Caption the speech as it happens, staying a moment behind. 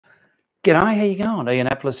G'day, how you going? Ian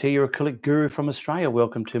Applis here, your acrylic guru from Australia.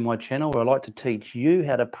 Welcome to my channel where I like to teach you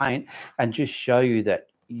how to paint and just show you that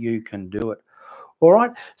you can do it. All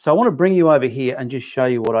right, so I want to bring you over here and just show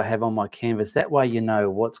you what I have on my canvas. That way you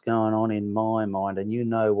know what's going on in my mind and you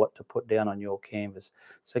know what to put down on your canvas.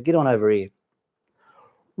 So get on over here.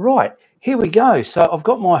 Right, here we go. So I've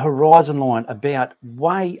got my horizon line about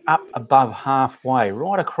way up above halfway,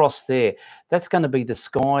 right across there. That's going to be the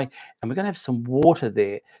sky, and we're going to have some water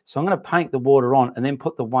there. So I'm going to paint the water on and then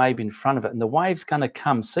put the wave in front of it, and the wave's going to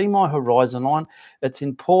come. See my horizon line? It's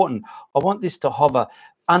important. I want this to hover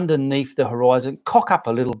underneath the horizon, cock up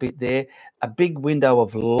a little bit there, a big window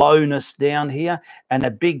of lowness down here, and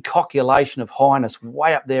a big cockulation of highness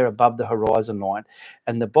way up there above the horizon line.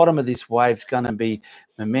 And the bottom of this wave's going to be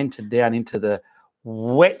momented down into the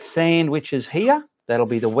wet sand, which is here. That'll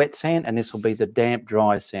be the wet sand, and this will be the damp,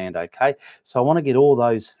 dry sand, okay? So I want to get all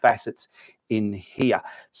those facets in here.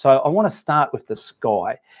 So I want to start with the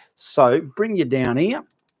sky. So bring you down here.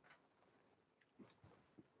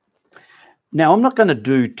 Now, I'm not going to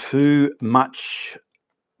do too much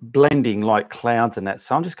blending like clouds and that,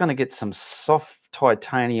 so I'm just going to get some soft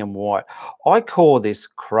titanium white. I call this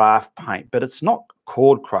craft paint, but it's not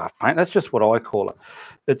called craft paint. That's just what I call it.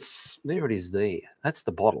 There it is there. That's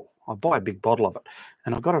the bottle. I buy a big bottle of it,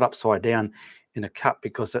 and I've got it upside down in a cup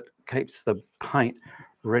because it keeps the paint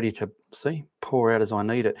ready to, see, pour out as I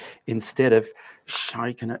need it, instead of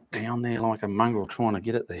shaking it down there like a mongrel trying to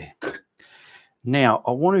get it there. Now,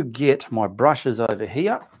 I want to get my brushes over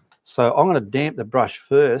here. So I'm going to damp the brush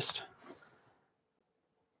first.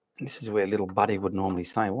 This is where little buddy would normally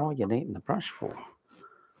say, why are you damping the brush for?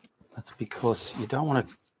 That's because you don't want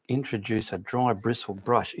to introduce a dry bristle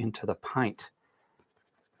brush into the paint.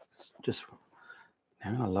 Just,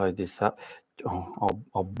 I'm going to load this up. Oh,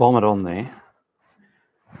 I'll bomb it on there.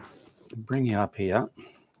 Bring you up here.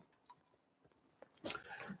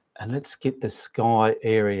 And let's get the sky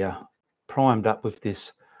area primed up with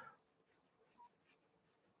this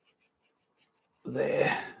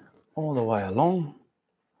there all the way along.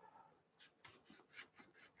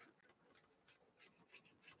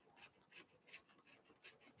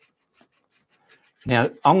 Now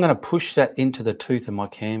I'm going to push that into the tooth of my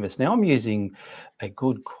canvas. Now I'm using a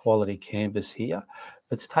good quality canvas here.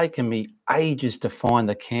 It's taken me ages to find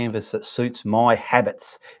the canvas that suits my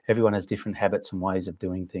habits. Everyone has different habits and ways of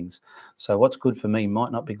doing things. So what's good for me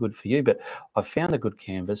might not be good for you, but I've found a good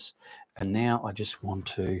canvas, and now I just want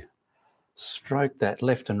to stroke that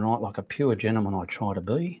left and right like a pure gentleman I try to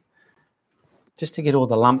be, just to get all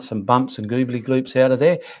the lumps and bumps and goobly gloops out of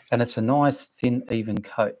there. And it's a nice thin even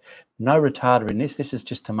coat. No retarder in this. This is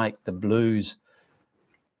just to make the blues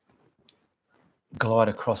glide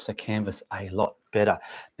across the canvas a lot better.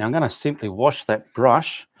 Now I'm going to simply wash that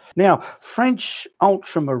brush. Now, French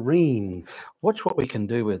ultramarine. Watch what we can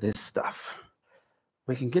do with this stuff.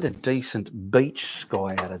 We can get a decent beach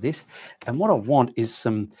sky out of this. And what I want is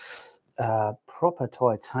some proper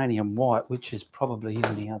titanium white, which is probably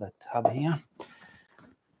in the other tub here.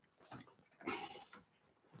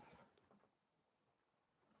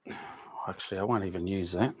 Actually, I won't even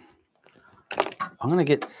use that. I'm going to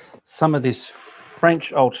get some of this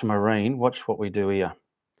French ultramarine. Watch what we do here.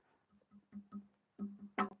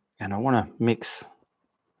 And I want to mix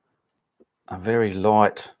a very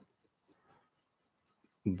light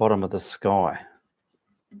bottom of the sky.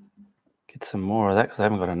 Get some more of that because I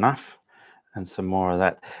haven't got enough, and some more of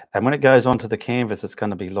that. And when it goes onto the canvas, it's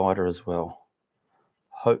going to be lighter as well.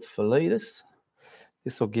 Hopefully this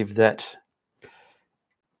will give that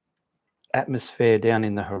atmosphere down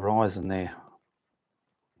in the horizon there.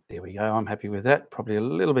 There we go. I'm happy with that. Probably a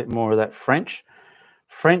little bit more of that French.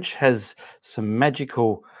 French has some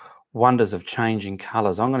magical wonders of changing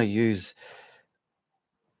colours. I'm going to use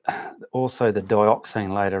also the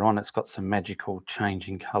dioxazine later on. It's got some magical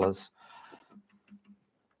changing colours.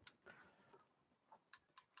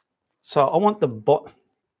 So I want the bottom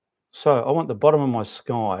of my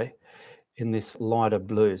sky in this lighter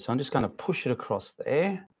blue. So I'm just going to push it across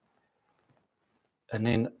there and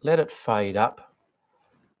then let it fade up.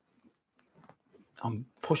 I'm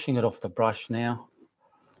pushing it off the brush now,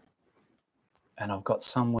 and I've got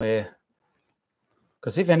somewhere,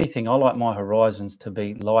 because if anything, I like my horizons to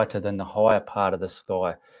be lighter than the higher part of the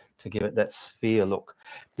sky to give it that sphere look.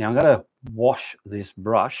 Now I'm going to wash this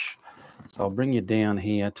brush. So I'll bring you down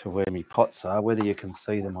here to where my pots are. Whether you can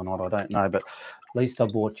see them or not, I don't know, but at least I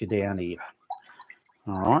brought you down here.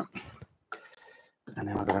 All right. And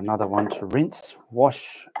then I've got another one to rinse,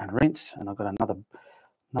 wash and rinse, and I've got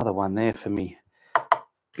another one there for me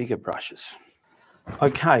bigger brushes.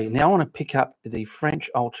 Okay, now I want to pick up the French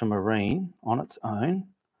ultramarine on its own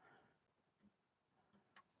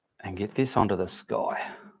and get this onto the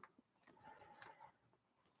sky.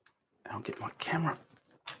 I'll get my camera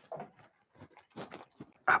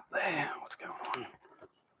up there. What's going on?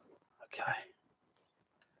 Okay.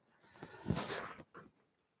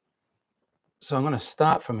 So I'm going to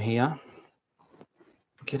start from here,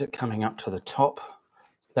 get it coming up to the top.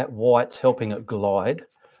 That white's helping it glide.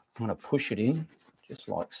 I'm going to push it in just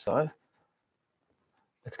like so.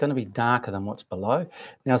 It's going to be darker than what's below.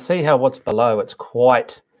 Now see how what's below, it's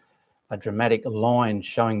quite a dramatic line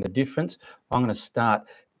showing the difference. I'm going to start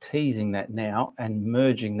teasing that now and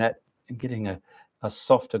merging that and getting a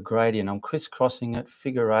softer gradient. I'm crisscrossing it,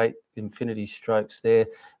 figure 8, infinity strokes there,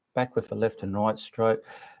 back with the left and right stroke.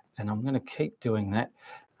 And I'm going to keep doing that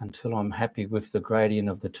until I'm happy with the gradient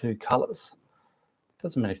of the two colours.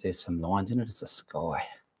 Doesn't matter if there's some lines in it, it's a sky.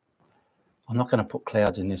 I'm not going to put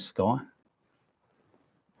clouds in this sky.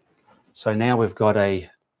 So now we've got a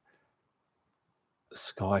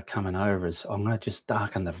sky coming over us. I'm going to just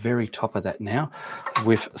darken the very top of that now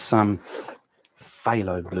with some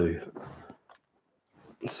phthalo blue.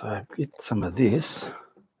 So get some of this,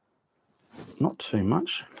 not too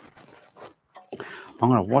much. I'm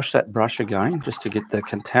going to wash that brush again just to get the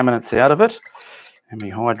contaminants out of it and my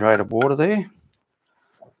hydrated water there.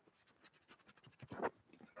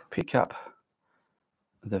 Pick up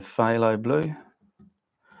the phthalo blue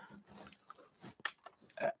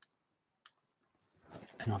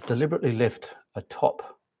and I've deliberately left a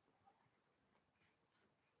top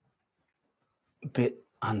bit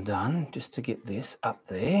undone just to get this up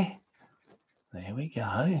there. There we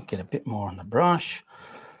go. Get a bit more on the brush.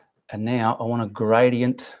 And now I want to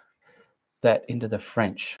gradient that into the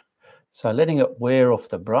French. So letting it wear off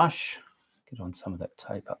the brush. Get on some of that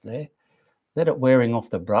tape up there. Let it wearing off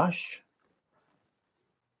the brush.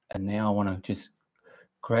 And now I want to just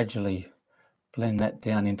gradually blend that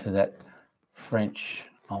down into that French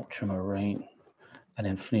ultramarine and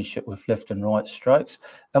then finish it with left and right strokes.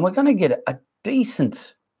 And we're going to get a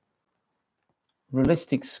decent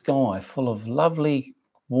realistic sky full of lovely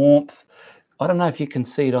warmth. I don't know if you can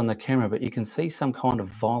see it on the camera, but you can see some kind of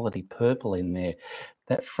violety purple in there.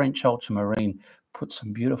 That French ultramarine puts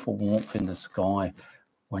some beautiful warmth in the sky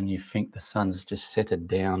when you think the sun's just settled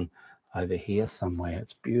down over here somewhere.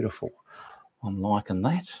 It's beautiful. I'm liking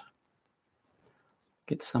that.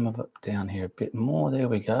 Get some of it down here a bit more. There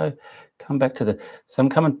we go. Come back to the... So I'm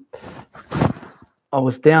coming... I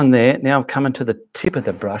was down there. Now I'm coming to the tip of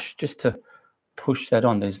the brush just to push that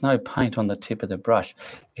on. There's no paint on the tip of the brush.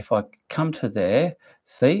 If I come to there,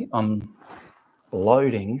 see, I'm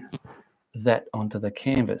loading that onto the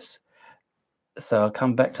canvas. So I'll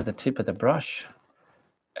come back to the tip of the brush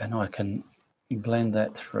and I can blend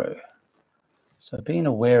that through. So being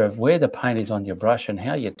aware of where the paint is on your brush and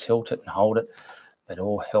how you tilt it and hold it, it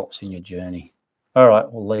all helps in your journey. All right,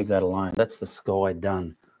 we'll leave that alone. That's the sky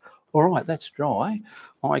done. All right, that's dry.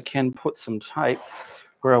 I can put some tape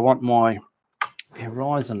where I want my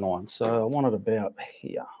horizon line. So I want it about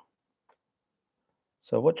here.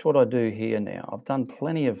 So what should I do here now? I've done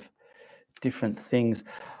plenty of different things.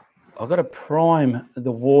 I've got to prime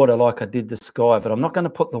the water like I did the sky, but I'm not going to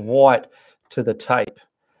put the white to the tape.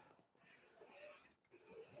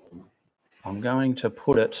 I'm going to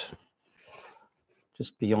put it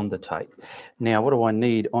just beyond the tape. Now, what do I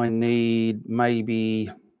need? I need maybe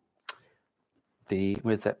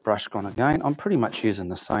where's that brush gone again? I'm pretty much using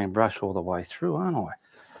the same brush all the way through, aren't I?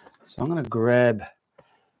 So I'm going to grab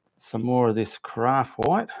some more of this craft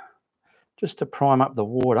white just to prime up the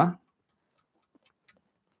water,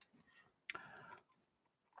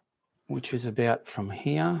 which is about from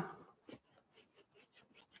here.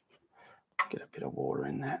 Get a bit of water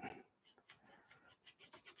in that.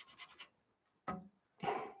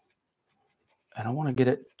 And I want to get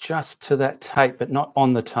it just to that tape, but not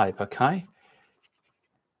on the tape, okay?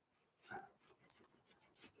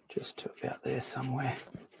 Just to about there somewhere.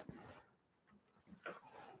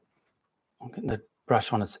 I'm getting the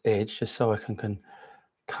brush on its edge just so I can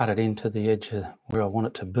cut it into the edge of where I want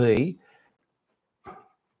it to be.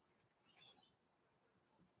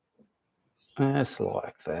 Just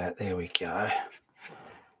like that. There we go.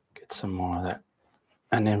 Get some more of that.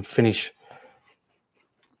 And then finish.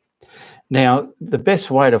 Now, the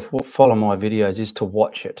best way to follow my videos is to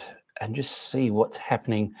watch it and just see what's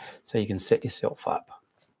happening so you can set yourself up.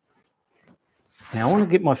 Now, I want to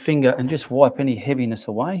get my finger and just wipe any heaviness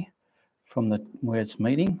away from where it's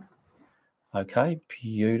meeting. Okay,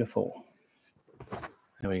 beautiful.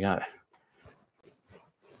 There we go.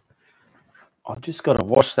 I've just got to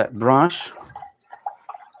wash that brush.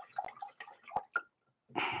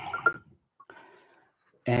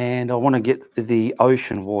 And I want to get the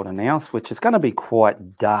ocean water now, which is going to be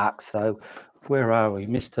quite dark. So where are we?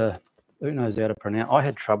 Mr. Who knows how to pronounce? I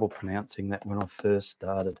had trouble pronouncing that when I first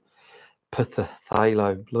started.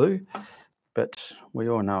 Pthalo blue, but we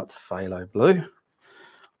all know it's phthalo blue.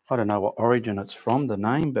 I don't know what origin it's from, the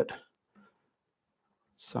name, but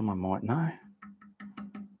someone might know.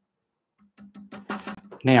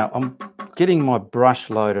 Now I'm getting my brush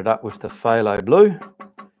loaded up with the phthalo blue.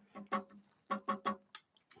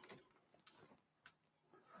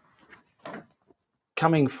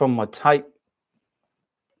 Coming from my tape,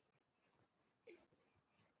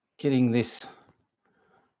 getting this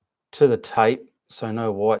to the tape so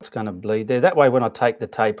no white's going to bleed there. That way when I take the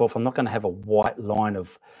tape off, I'm not going to have a white line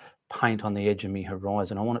of paint on the edge of my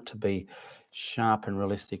horizon. I want it to be sharp and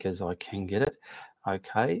realistic as I can get it.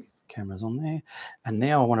 Okay, camera's on there. And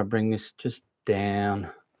now I want to bring this just down.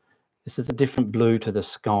 This is a different blue to the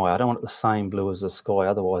sky. I don't want it the same blue as the sky,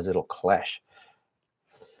 otherwise it'll clash.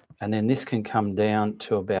 And then this can come down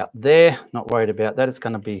to about there. Not worried about that. It's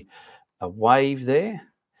going to be a wave there.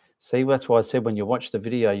 See, that's why I said when you watch the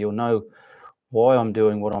video, you'll know why I'm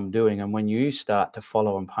doing what I'm doing. And when you start to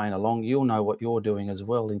follow and paint along, you'll know what you're doing as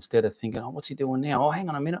well, instead of thinking, oh, what's he doing now? Oh, hang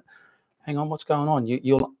on a minute. Hang on, what's going on?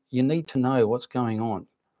 You need to know what's going on.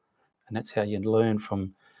 And that's how you learn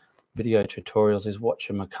from video tutorials, is watch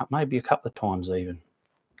them maybe a couple of times even.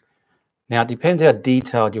 Now, it depends how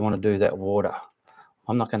detailed you want to do that water.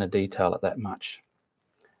 I'm not going to detail it that much.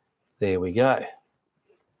 There we go.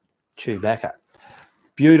 Chewbacca.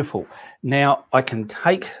 Beautiful. Now I can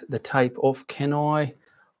take the tape off, can I?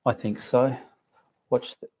 I think so.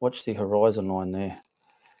 Watch the horizon line there.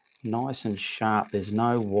 Nice and sharp. There's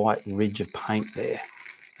no white ridge of paint there.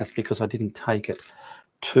 That's because I didn't take it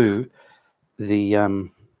to the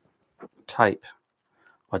tape.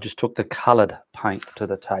 I just took the coloured paint to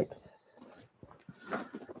the tape.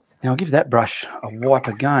 Now I'll give that brush a wipe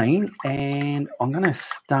again, and I'm going to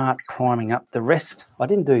start priming up the rest. I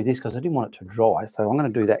didn't do this because I didn't want it to dry, so I'm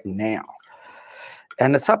going to do that now.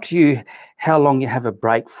 And it's up to you how long you have a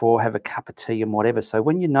break for, have a cup of tea and whatever. So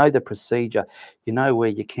when you know the procedure, you know where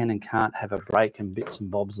you can and can't have a break and bits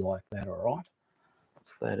and bobs like that, all right?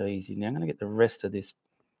 It's that easy. Now I'm going to get the rest of this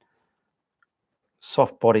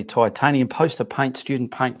soft body titanium poster paint,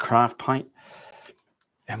 student paint, craft paint,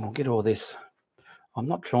 and we'll get all this. I'm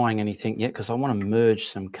not drying anything yet because I want to merge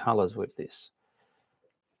some colours with this.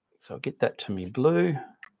 So I'll get that to me blue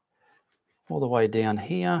all the way down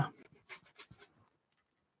here.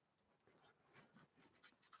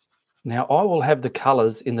 Now I will have the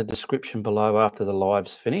colours in the description below after the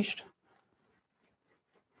live's finished.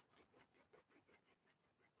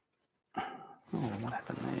 Oh, what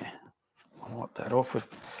happened there? I'll wipe that off with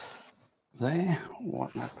there.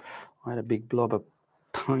 I had a big blob of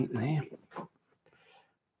paint there.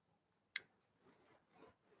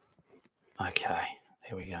 Okay,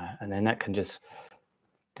 there we go. And then that can just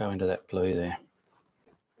go into that blue there.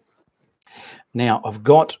 Now I've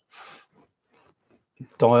got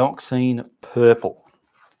dioxazine purple.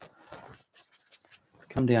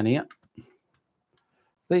 Come down here.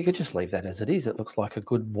 Well, you could just leave that as it is. It looks like a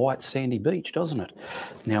good white sandy beach, doesn't it?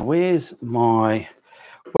 Now where's my,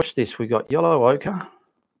 watch this, we got yellow ochre.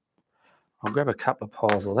 I'll grab a couple of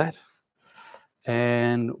piles of that.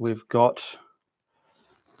 And we've got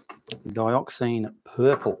dioxazine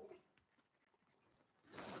purple.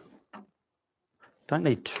 Don't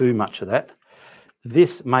need too much of that.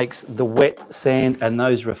 This makes the wet sand and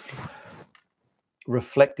those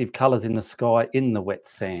reflective colours in the sky in the wet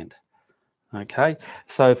sand. Okay,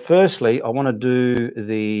 so firstly, I want to do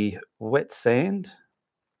the wet sand,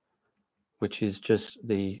 which is just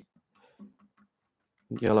the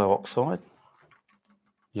yellow oxide,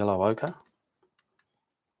 yellow ochre.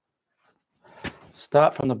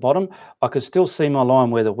 Start from the bottom. I could still see my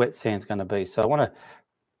line where the wet sand's going to be. So I want to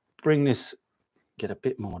bring this, get a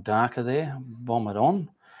bit more darker there, bomb it on,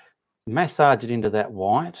 massage it into that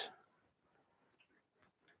white,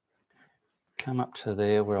 come up to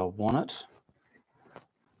there where I want it,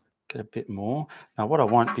 get a bit more. Now what I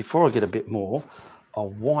want, before I get a bit more,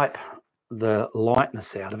 I'll wipe the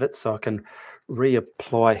lightness out of it so I can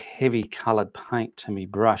reapply heavy coloured paint to me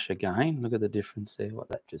brush again. Look at the difference there, what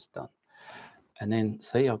that just done. And then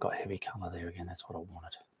see, I've got heavy colour there again. That's what I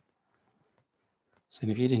wanted. So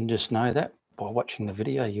if you didn't just know that, by watching the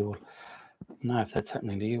video, you'll know if that's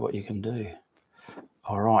happening to you, what you can do.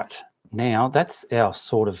 All right, now that's our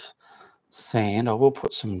sort of sand. I will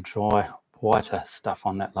put some dry, whiter stuff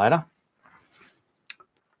on that later.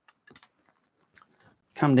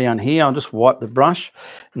 Come down here, I'll just wipe the brush.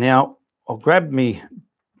 Now, I'll grab me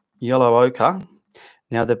yellow ochre.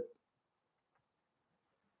 Now,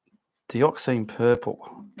 dioxazine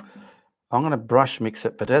purple. I'm going to brush mix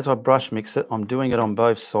it, but as I brush mix it, I'm doing it on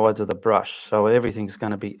both sides of the brush, so everything's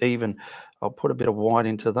going to be even. I'll put a bit of white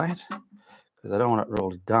into that because I don't want it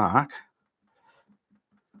real dark.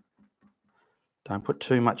 Don't put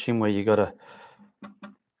too much in where you got to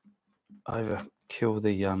overkill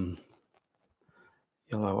the yellow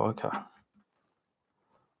ochre.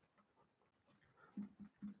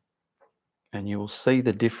 And you will see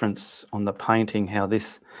the difference on the painting, how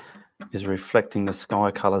this is reflecting the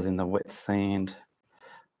sky colours in the wet sand.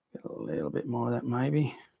 Get a little bit more of that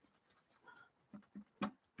maybe.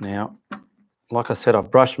 Now, like I said,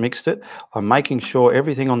 I've brush mixed it. I'm making sure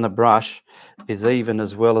everything on the brush is even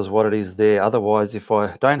as well as what it is there. Otherwise, if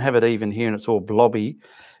I don't have it even here and it's all blobby,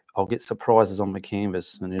 I'll get surprises on my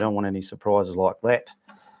canvas, and you don't want any surprises like that.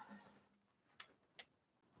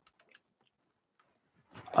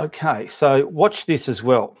 Okay, so watch this as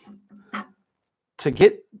well. To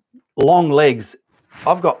get long legs,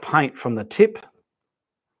 I've got paint from the tip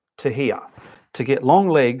to here. To get long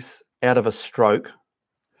legs out of a stroke,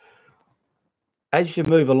 as you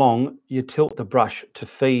move along, you tilt the brush to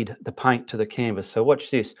feed the paint to the canvas. So watch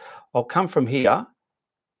this. I'll come from here.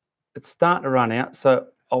 It's starting to run out, so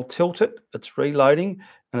I'll tilt it. It's reloading,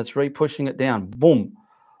 and it's re-pushing it down. Boom,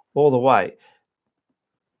 all the way.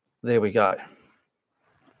 There we go.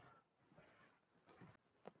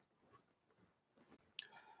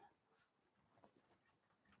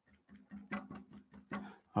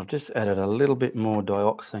 I've just added a little bit more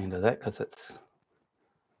dioxazine to that because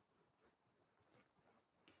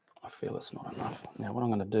I feel it's not enough. Now what I'm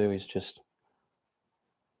going to do is just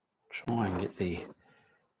try and get the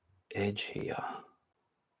edge here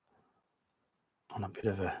on a bit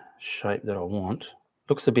of a shape that I want.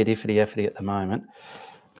 Looks a bit iffy at the moment.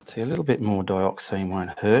 See, a little bit more dioxazine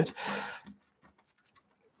won't hurt.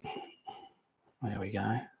 There we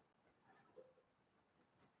go.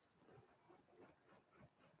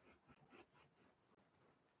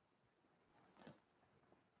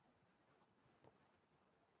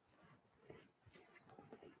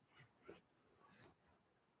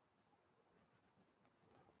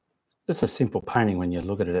 It's a simple painting when you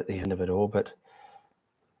look at it at the end of it all, but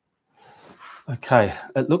okay,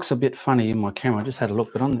 it looks a bit funny in my camera. I just had a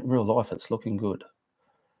look, but on real life, it's looking good.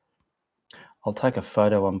 I'll take a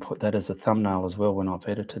photo and put that as a thumbnail as well when I've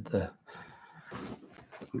edited the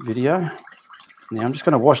video. Now I'm just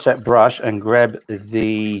going to wash that brush and grab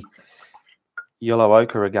the yellow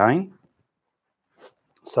ochre again,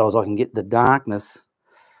 so as I can get the darkness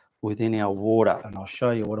within our water, and I'll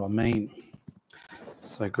show you what I mean.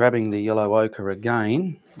 So grabbing the yellow ochre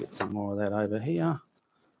again, get some more of that over here.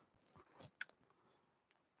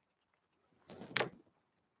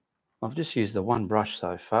 I've just used the one brush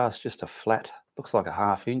so far. It's just a flat, looks like a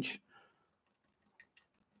 1/2 inch.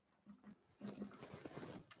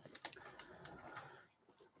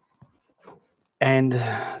 And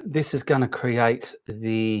this is going to create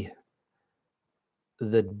the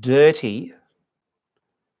dirty,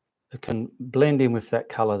 it can blend in with that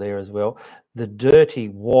color there as well, the dirty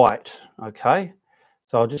white, okay?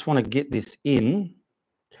 So I just want to get this in.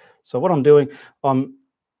 So what I'm doing, I'm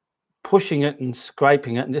pushing it and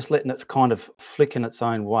scraping it and just letting it kind of flick in its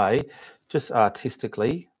own way, just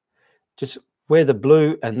artistically, just where the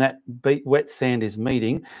blue and that wet sand is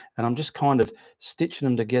meeting, and I'm just kind of stitching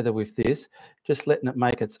them together with this, just letting it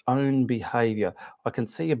make its own behavior. I can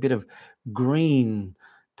see a bit of green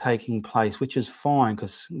taking place, which is fine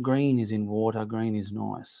because green is in water, green is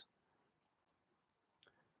nice.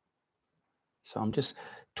 So I'm just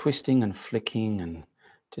twisting and flicking and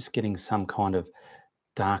just getting some kind of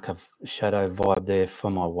darker shadow vibe there for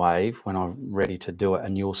my wave when I'm ready to do it.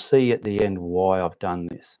 And you'll see at the end why I've done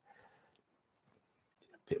this.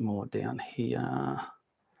 A bit more down here.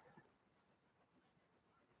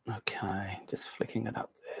 Okay, just flicking it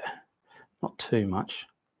up there. Not too much.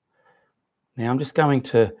 Now I'm just going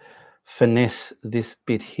to finesse this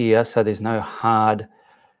bit here so there's no hard,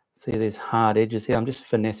 see there's hard edges here. I'm just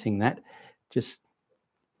finessing that, just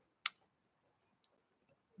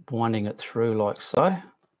winding it through like so.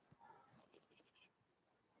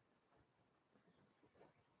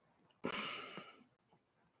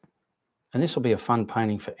 And this will be a fun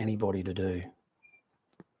painting for anybody to do.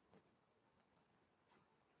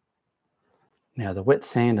 Now the wet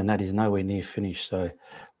sand and that is nowhere near finished, so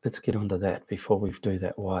let's get onto that before we do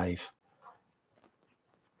that wave.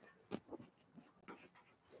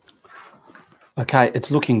 Okay, it's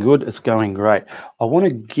looking good, it's going great. I want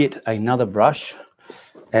to get another brush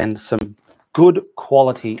and some good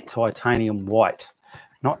quality titanium white,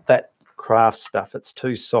 not that craft stuff. It's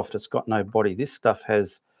too soft, it's got no body. This stuff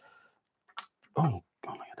has, oh,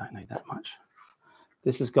 don't need that much.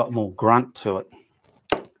 This has got more grunt to it.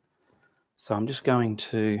 So I'm just going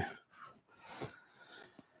to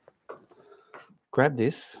grab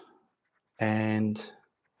this, and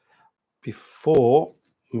before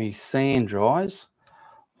my sand dries,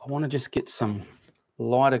 I want to just get some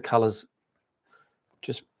lighter colours,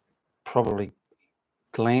 just probably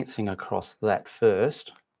glancing across that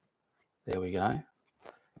first. There we go.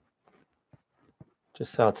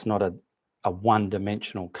 Just so it's not a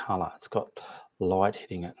one-dimensional colour. It's got light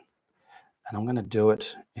hitting it. And I'm going to do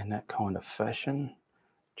it in that kind of fashion,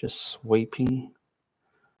 just sweeping.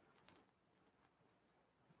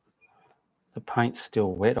 The paint's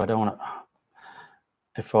still wet. I don't want to...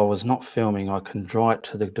 If I was not filming, I can dry it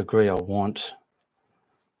to the degree I want,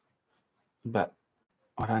 but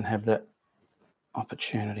I don't have that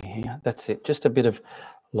opportunity here. That's it, just a bit of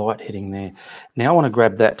light hitting there. Now I want to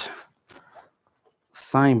grab that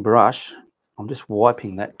same brush. I'm just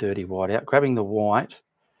wiping that dirty white out, grabbing the white,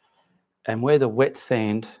 and where the wet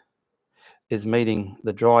sand is meeting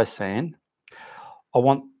the dry sand, I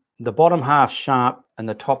want the bottom half sharp and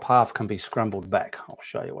the top half can be scrumbled back. I'll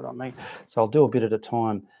show you what I mean. So I'll do a bit at a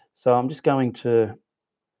time. So I'm just going to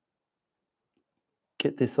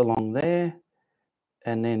get this along there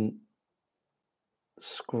and then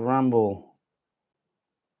scrumble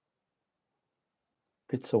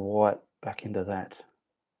bits of white back into that.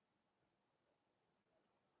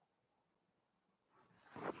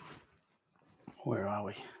 Where are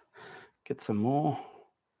we? Get some more.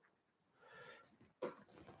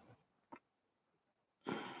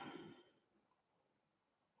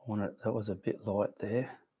 That was a bit light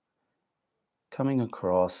there. Coming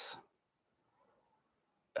across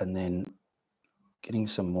and then getting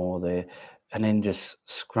some more there, and then just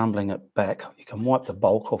scrumbling it back. You can wipe the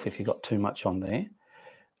bulk off if you've got too much on there,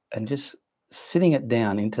 and just sitting it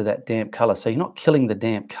down into that damp colour. So you're not killing the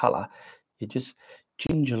damp colour, you're just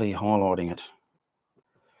gingerly highlighting it.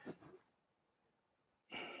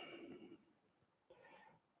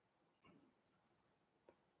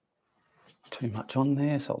 Too much on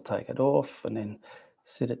there, so I'll take it off and then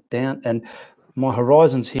sit it down. And my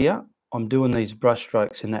horizons here, I'm doing these brush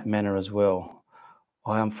strokes in that manner as well.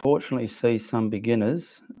 I unfortunately see some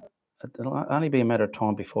beginners, it'll only be a matter of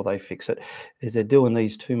time before they fix it, is they're doing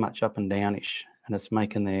these too much up and downish, and it's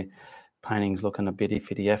making their paintings looking a bit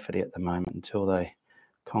iffy-affity at the moment until they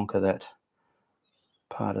conquer that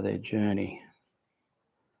part of their journey.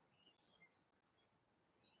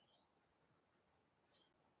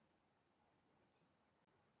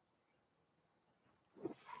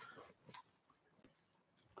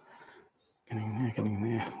 Getting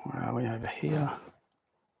there. Where are we over here?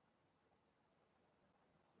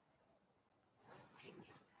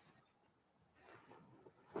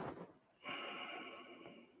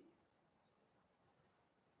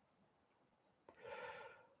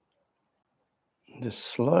 Just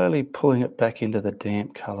slowly pulling it back into the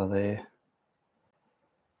damp colour there.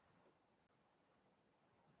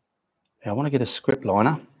 Now I want to get a script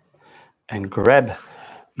liner and grab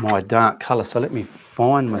my dark colour. So let me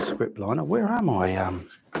find my script liner. Where are my...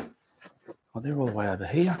 Oh, they're all the way over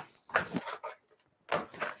here.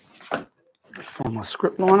 Find my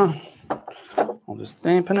script liner. I'll just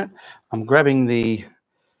dampen it. I'm grabbing the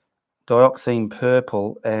dioxazine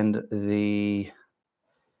purple and the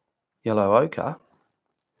yellow ochre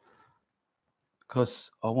because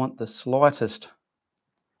I want the slightest...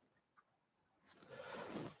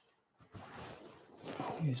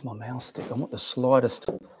 I'll use my mouse stick. I want the slightest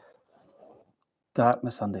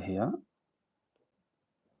darkness under here.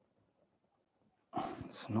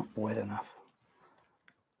 It's not wet enough.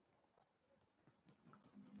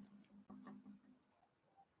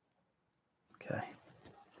 Okay.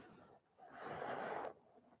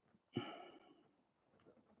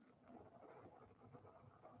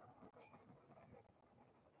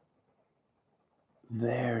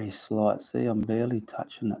 Very slight. See, I'm barely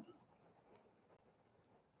touching it.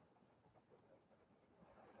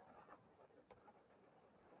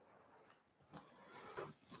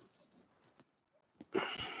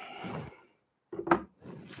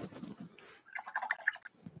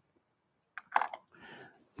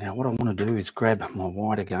 Now what I want to do is grab my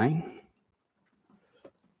white again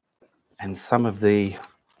and some of the... Here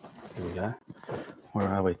we go. Where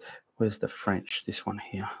are we? Where's the French? This one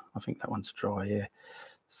here. I think that one's dry, yeah.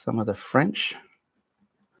 Some of the French,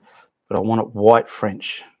 but I want it white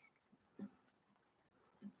French.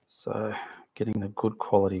 So getting the good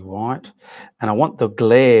quality white. And I want the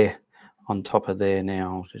glare on top of there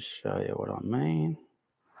now. I'll just show you what I mean.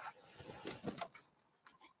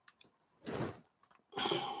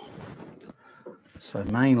 So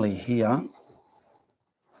mainly here,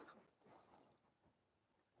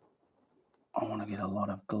 I want to get a lot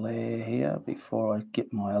of glare here before I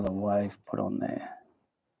get my other wave put on there.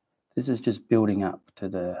 This is just building up to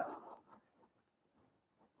the...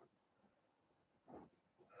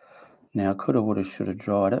 Now, I could have, would have, should have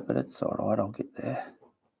dried it, but it's all right. I'll get there.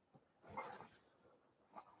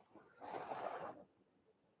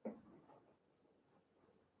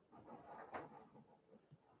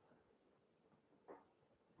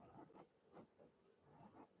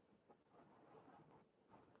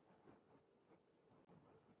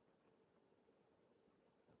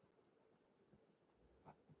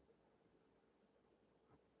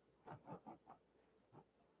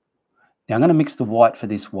 Now, I'm going to mix the white for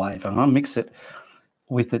this wave. I'm going to mix it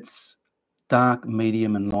with its dark,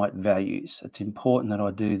 medium, and light values. It's important that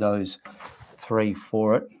I do those three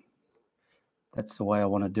for it. That's the way I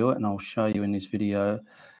want to do it, and I'll show you in this video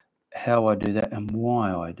how I do that and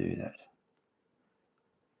why I do that.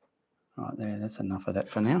 Right there, that's enough of that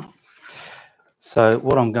for now. So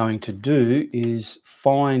what I'm going to do is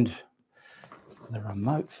find the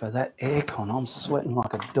remote for that aircon. I'm sweating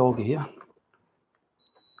like a dog here.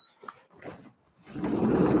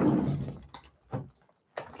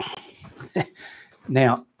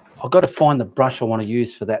 Now, I've got to find the brush I want to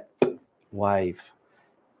use for that wave.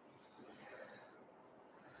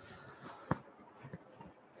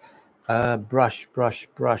 Brush.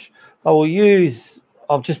 I will use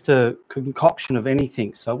just a concoction of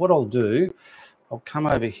anything. So what I'll do, I'll come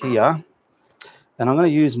over here and I'm going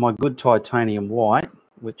to use my good titanium white,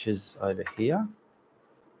 which is over here.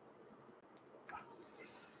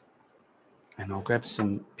 And I'll grab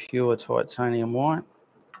some pure titanium white.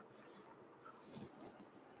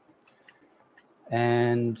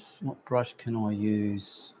 And what brush can I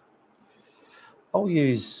use? I'll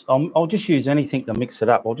just use anything to mix it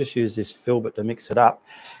up. I'll just use this filbert to mix it up.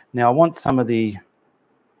 Now I want some of this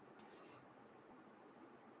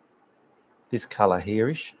colour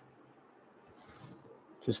here-ish,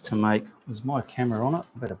 just to make, is my camera on it?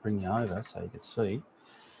 I better bring you over so you can see.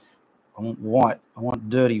 I want white, I want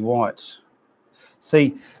dirty whites.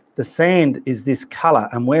 See, the sand is this colour,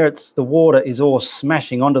 and where the water is all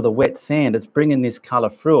smashing onto the wet sand, it's bringing this colour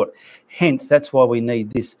through it. Hence, that's why we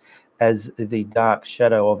need this as the dark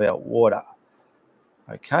shadow of our water.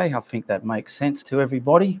 Okay, I think that makes sense to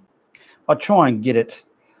everybody. I try and get it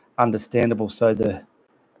understandable so the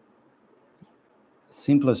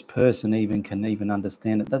simplest person can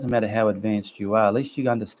understand it. Doesn't matter how advanced you are, at least you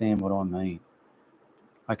understand what I mean.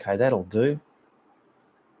 Okay, that'll do.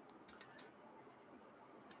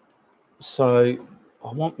 So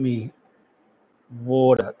I want me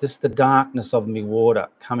water, this is the darkness of me water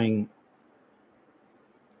coming.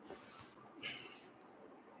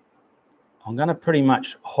 I'm going to pretty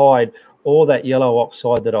much hide all that yellow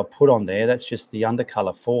oxide that I put on there. That's just the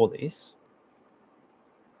undercolor for this.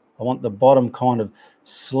 I want the bottom kind of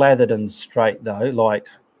slathered and straight though, like,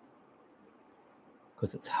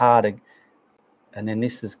 because it's harder. And then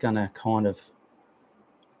this is going to kind of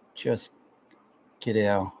just get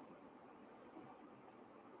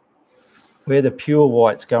where the pure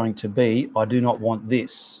white's going to be. I do not want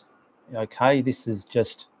this. Okay, this is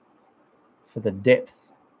just for the depth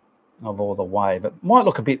of all the wave. It might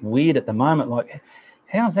look a bit weird at the moment, like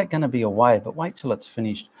how's that going to be a wave? But wait till it's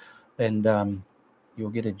finished and you'll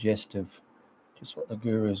get a gist of just what the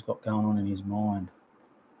guru's got going on in his mind.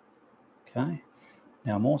 Okay,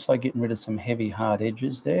 now I'm also getting rid of some heavy hard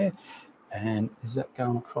edges there. And is that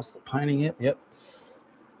going across the painting? Yep.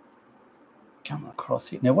 Coming across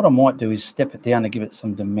here. Now what I might do is step it down to give it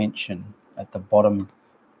some dimension at the bottom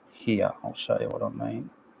here. I'll show you what I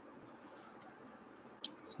mean.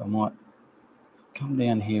 So I might come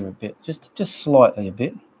down here a bit, just slightly a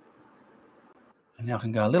bit. And now I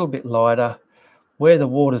can go a little bit lighter. Where the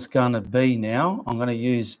water's going to be now, I'm going to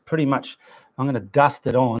use pretty much, I'm going to dust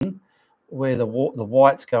it on where the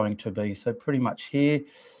white's going to be. So pretty much here,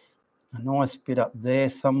 a nice bit up there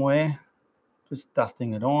somewhere, just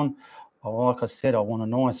dusting it on. Oh, like I said, I want a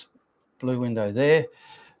nice blue window there.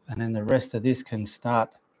 And then the rest of this can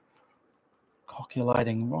start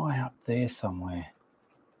calculating right up there somewhere.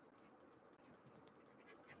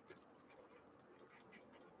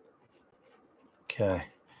 Okay,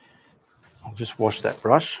 I'll just wash that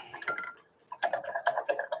brush.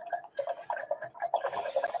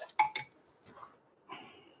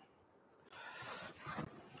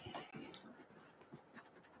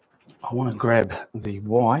 I want to grab the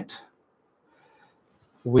white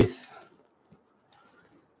with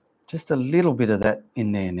just a little bit of that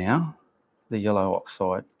in there now, the yellow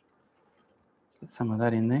oxide. Get some of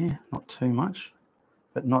that in there, not too much,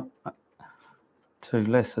 but not too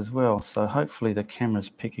less as well. So hopefully the camera's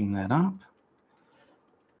picking that up.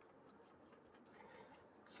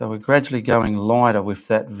 So we're gradually going lighter with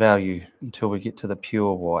that value until we get to the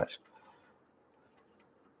pure white.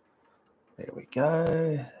 There we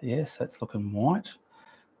go. Yes, that's looking white,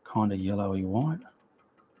 kind of yellowy white.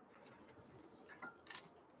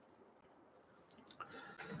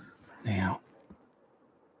 Now,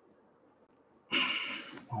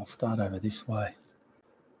 I'll start over this way.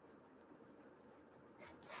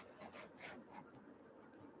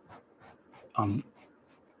 I'm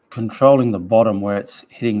controlling the bottom where it's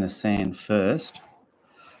hitting the sand first.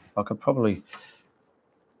 I could probably,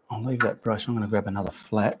 I'll leave that brush. I'm going to grab another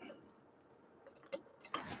flat.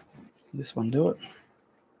 This one do it?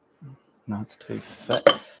 No, it's too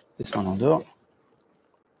fat. This one will do it.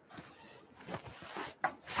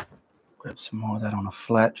 Grab some more of that on a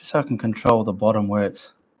flat, just so I can control the bottom where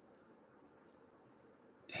it's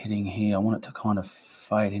hitting here. I want it to kind of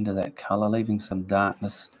fade into that colour, leaving some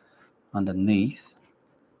darkness underneath.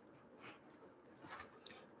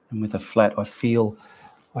 And with a flat, I feel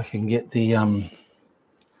I can get the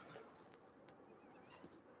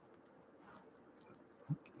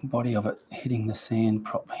body of it hitting the sand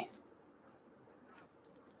properly.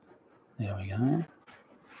 There we go.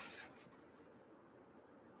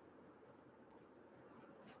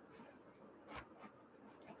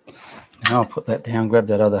 Now I'll put that down, grab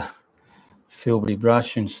that other filbert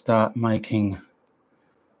brush and start making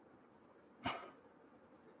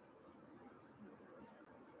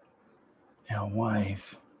our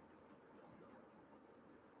wave.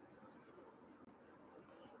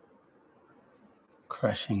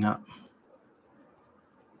 Crashing up.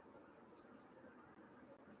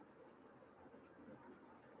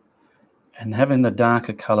 And having the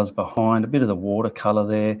darker colours behind, a bit of the watercolour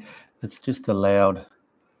there, it's just allowed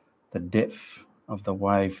the depth of the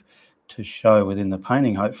wave to show within the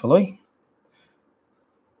painting, hopefully.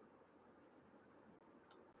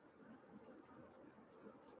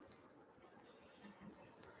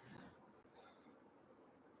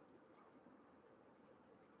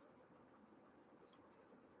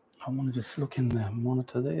 I want to just look in the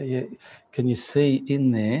monitor there. Yeah, can you see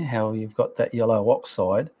in there how you've got that yellow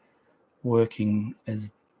oxide working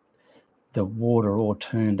as the water all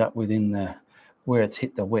turned up within the, where it's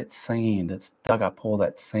hit the wet sand. It's dug up all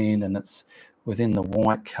that sand and it's within the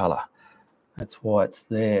white colour. That's why it's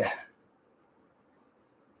there.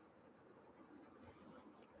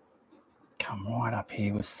 Come right up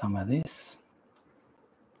here with some of this.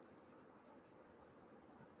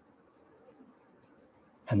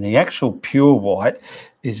 And the actual pure white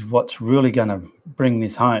is what's really going to bring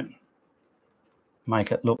this home.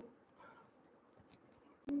 Make it look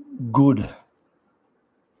good.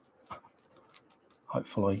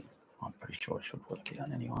 Hopefully. I'm pretty sure it should work out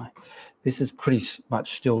anyway. This is pretty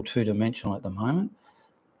much still two-dimensional at the moment.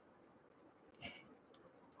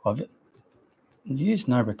 I've used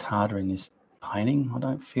no retarder in this painting. I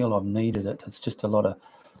don't feel I've needed it. It's just a lot of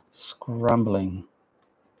scrumbling.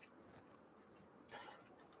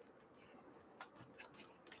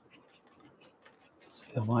 See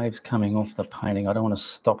the waves coming off the painting. I don't want to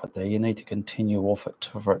stop it there. You need to continue off it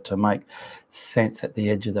for it to make sense at the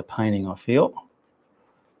edge of the painting, I feel.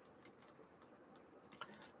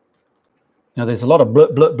 Now there's a lot of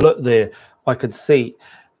blurt, blurt, blurt there. I could see.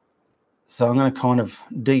 So I'm going to kind of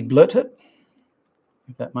de-blurt it,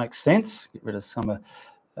 if that makes sense. Get rid of some of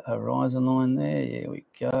the horizon line there. There we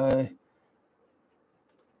go.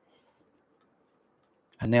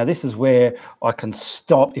 And now this is where I can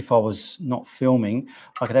stop if I was not filming.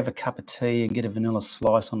 I could have a cup of tea and get a vanilla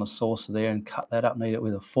slice on the saucer there and cut that up and eat it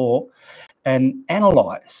with a fork and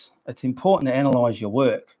analyse. It's important to analyse your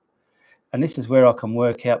work. And this is where I can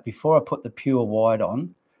work out, before I put the pure white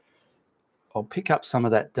on, I'll pick up some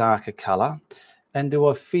of that darker colour. And do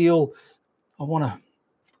I feel I want a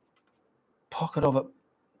pocket of it a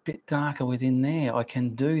bit darker within there? I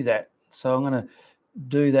can do that. So I'm going to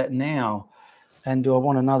do that now. And do I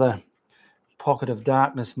want another pocket of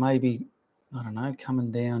darkness, maybe, I don't know,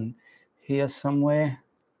 coming down here somewhere?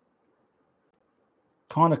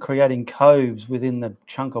 Kind of creating coves within the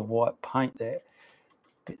chunk of white paint there.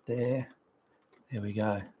 Bit there. There we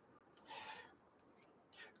go.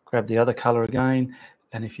 Grab the other colour again.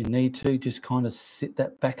 And if you need to, just kind of sit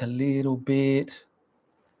that back a little bit.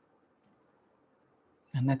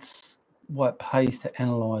 And that's why it pays to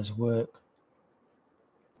analyse work.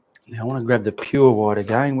 Now I want to grab the pure white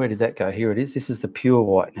again. Where did that go? Here it is. This is the pure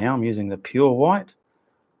white now. I'm using the pure white.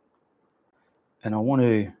 And I want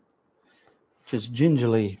to just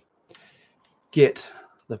gingerly get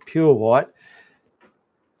the pure white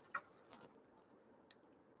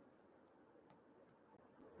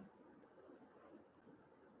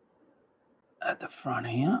at the front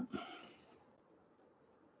here.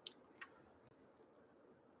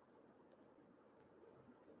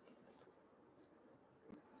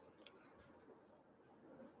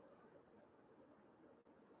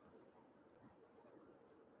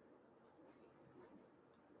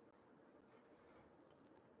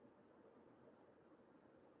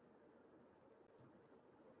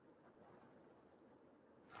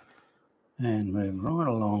 And move right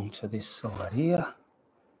along to this side here.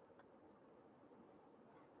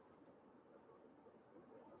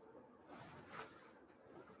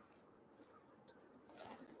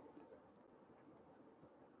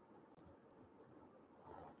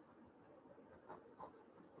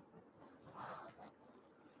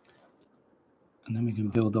 And then we can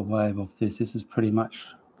build the wave off this. This is pretty much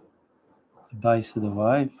the base of the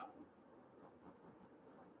wave.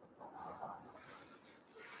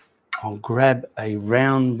 I'll grab a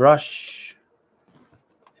round brush,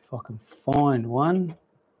 if I can find one.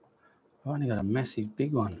 I've only got a massive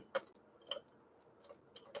big one.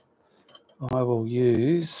 I will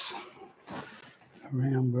use a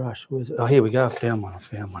round brush. Oh, here we go. I found one.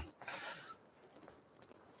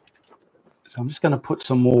 So I'm just going to put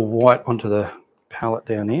some more white onto the palette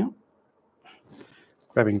down here.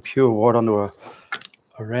 Grabbing pure white onto a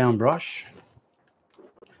round brush.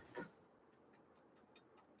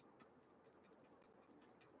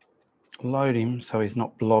 Load him so he's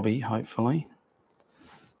not blobby, hopefully.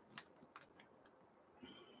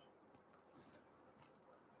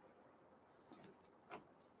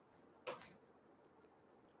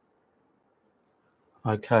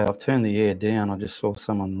 Okay, I've turned the air down. I just saw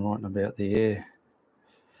someone writing about the air.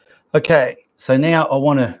 Okay, so now I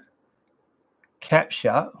want to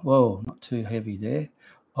capture, whoa, not too heavy there.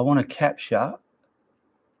 I want to capture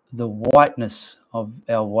the whiteness of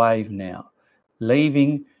our wave now,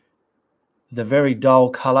 leaving the very dull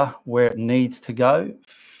color where it needs to go.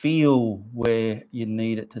 Feel where you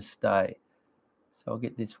need it to stay. So I'll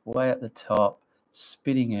get this way at the top,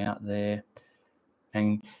 spitting out there.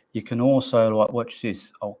 And you can also, like, watch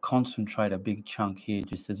this. I'll concentrate a big chunk here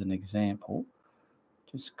just as an example.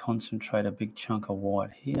 Just concentrate a big chunk of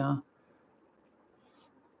white here.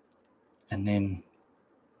 And then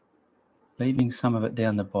leaving some of it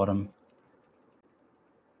down the bottom.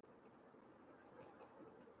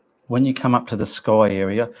 When you come up to the sky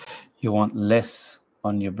area, you want less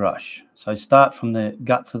on your brush. So start from the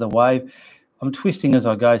guts of the wave. I'm twisting as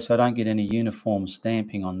I go so I don't get any uniform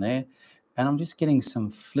stamping on there. And I'm just getting some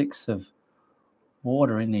flicks of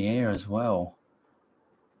water in the air as well.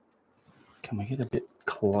 Can we get a bit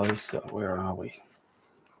closer? Where are we?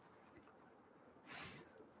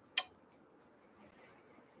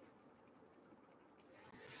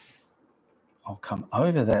 I'll come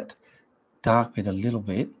over that dark bit a little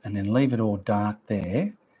bit and then leave it all dark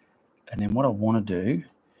there. And then what I want to do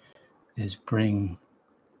is bring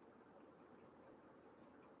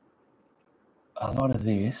a lot of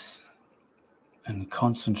this and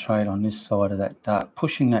concentrate on this side of that dark,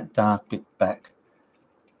 pushing that dark bit back.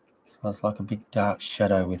 So it's like a big dark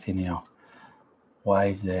shadow within our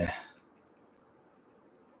wave there.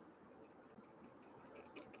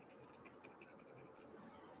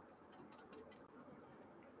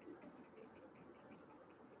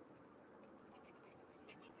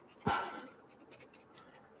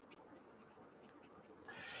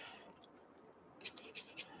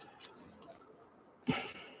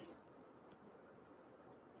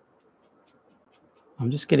 I'm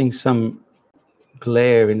just getting some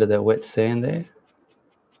glare into that wet sand there.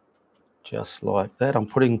 Just like that. I'm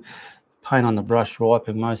putting paint on the brush,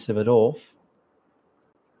 wiping most of it off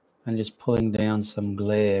and just pulling down some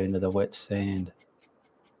glare into the wet sand.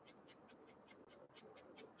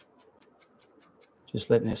 Just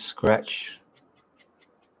letting it scratch.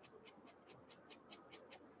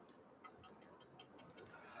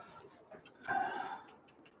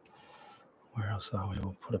 Where else are we?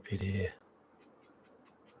 We'll put a bit here.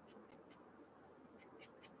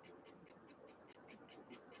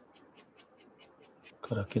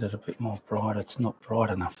 Got to get it a bit more bright. It's not bright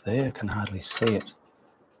enough there. I can hardly see it.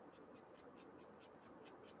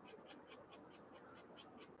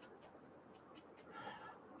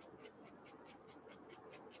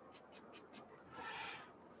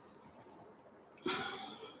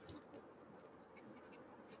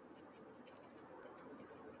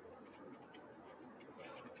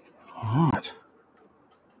 All right.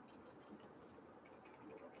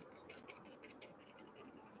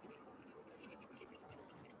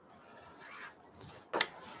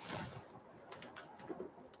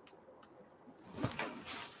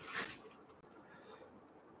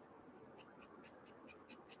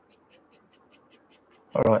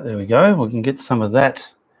 All right, there we go. We can get some of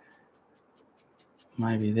that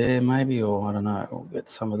maybe there, maybe, or I don't know. We'll get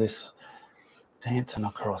some of this dancing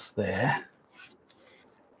across there.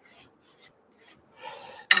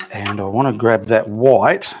 And I want to grab that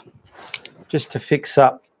white just to fix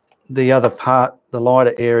up the other part, the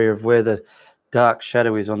lighter area of where the dark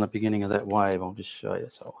shadow is on the beginning of that wave. I'll just show you.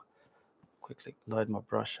 So I'll quickly load my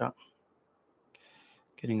brush up.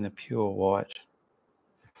 getting the pure white.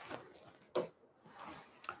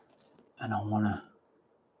 And I want to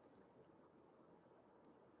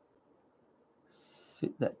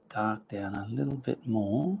sit that dark down a little bit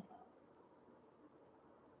more.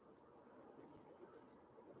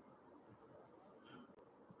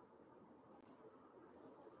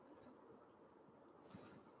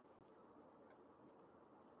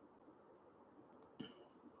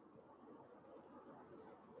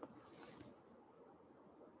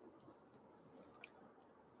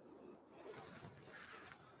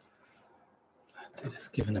 So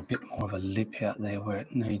just giving a bit more of a lip out there where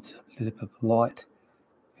it needs a lip of light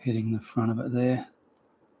hitting the front of it there.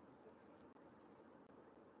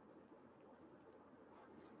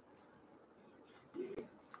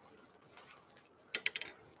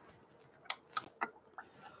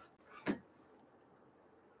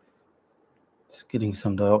 Just getting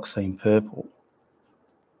some dioxazine purple.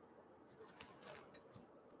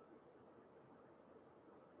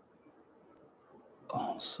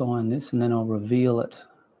 I'll sign this and then I'll reveal it.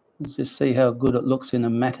 Let's just see how good it looks in a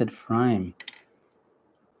matted frame.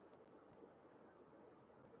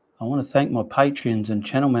 I want to thank my Patreons and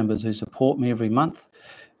channel members who support me every month.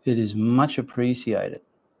 It is much appreciated.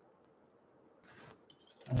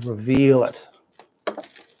 I'll reveal it.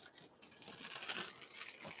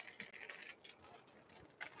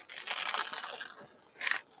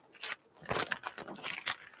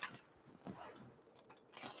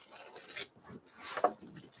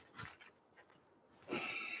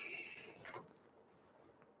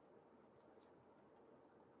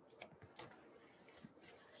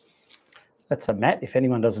 That's a mat, if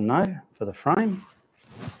anyone doesn't know, for the frame.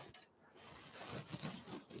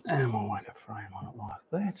 And we'll make a frame on it like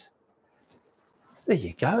that. There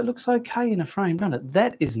you go. It looks okay in a frame, doesn't it?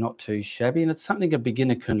 That is not too shabby, and it's something a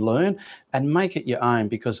beginner can learn and make it your own,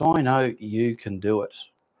 because I know you can do it.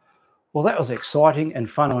 Well, that was exciting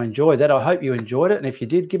and fun. I enjoyed that. I hope you enjoyed it. And if you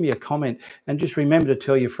did, give me a comment. And just remember to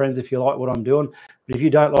tell your friends if you like what I'm doing. But if you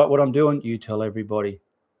don't like what I'm doing, you tell everybody.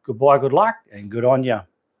 Goodbye, good luck, and good on you.